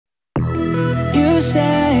You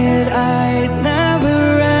said I'd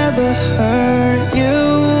never ever hurt you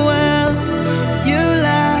well. You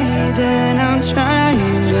lied and I'm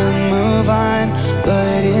trying to move on,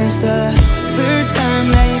 but it's the third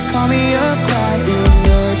time that you call me up crying.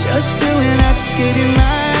 You're just doing that to get in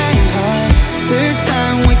my heart. Third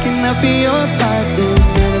time waking up in your apartment,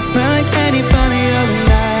 and I smell like candy from the other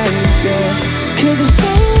night, yeah. Cause I'm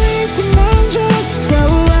so weak when I'm drunk, so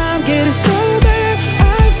I'm getting sober.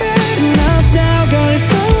 I've had enough now, God, it's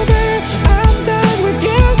over. I'm done with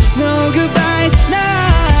you, no goodbyes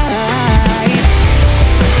tonight.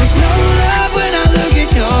 There's no love when I look in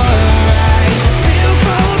your eyes. I feel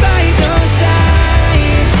cold by your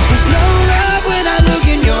side. There's no love when I look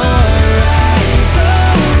in your eyes.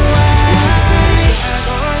 Oh, why turn back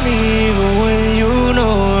on me even when you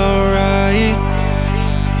know I'm right?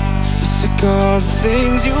 I'm sick of all the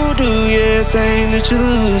things you do, yeah, think that you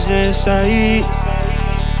lose sight.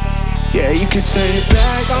 Yeah, you can turn it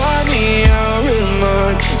back on me, I don't really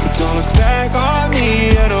mind, but don't look back on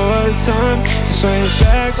me at no other time. Just turn it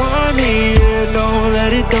back on me, yeah, don't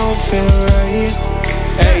let it, don't feel right.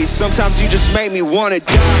 Hey, sometimes you just make me wanna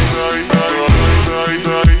die. Are you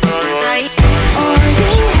happy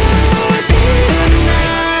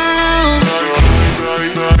now?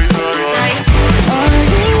 Are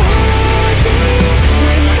you happy?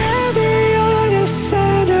 Whenever you're the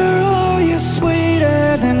center, oh, you're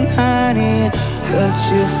sweeter than honey. But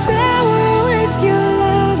you're sour with your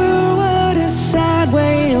lover, what a sad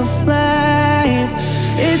way of life.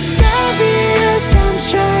 It's obvious I'm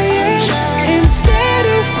trying, instead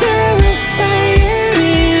of clarifying.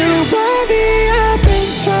 You wind me up and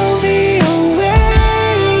throw me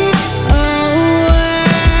away,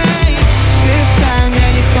 away. Fifth time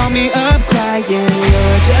that you call me up crying,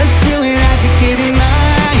 you're just doing that to get in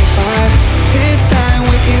my heart. Fifth time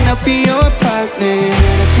waking up in your apartment,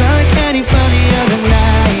 and I smell like candy from the other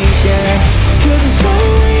night, yeah. Cause I'm so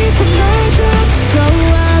weak when I'm drunk, so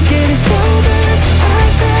I'm getting sober.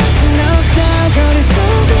 I've had enough now, God, it's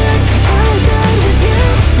over. I'm done with you,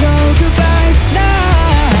 no goodbyes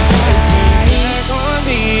now. Turn back on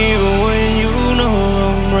me even when you know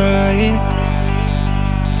I'm right.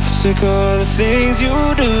 Sick of all the things you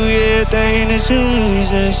do, yeah, think that you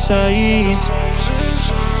lose sight.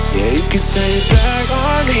 Yeah, you can turn it back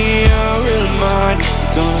on me, I don't really mind,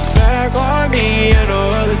 but don't look back on me at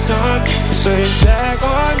no other time. Just turn it back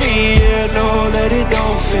on me, yeah, know that it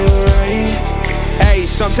don't feel right. Hey,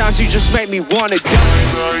 sometimes you just make me wanna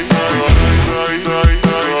die.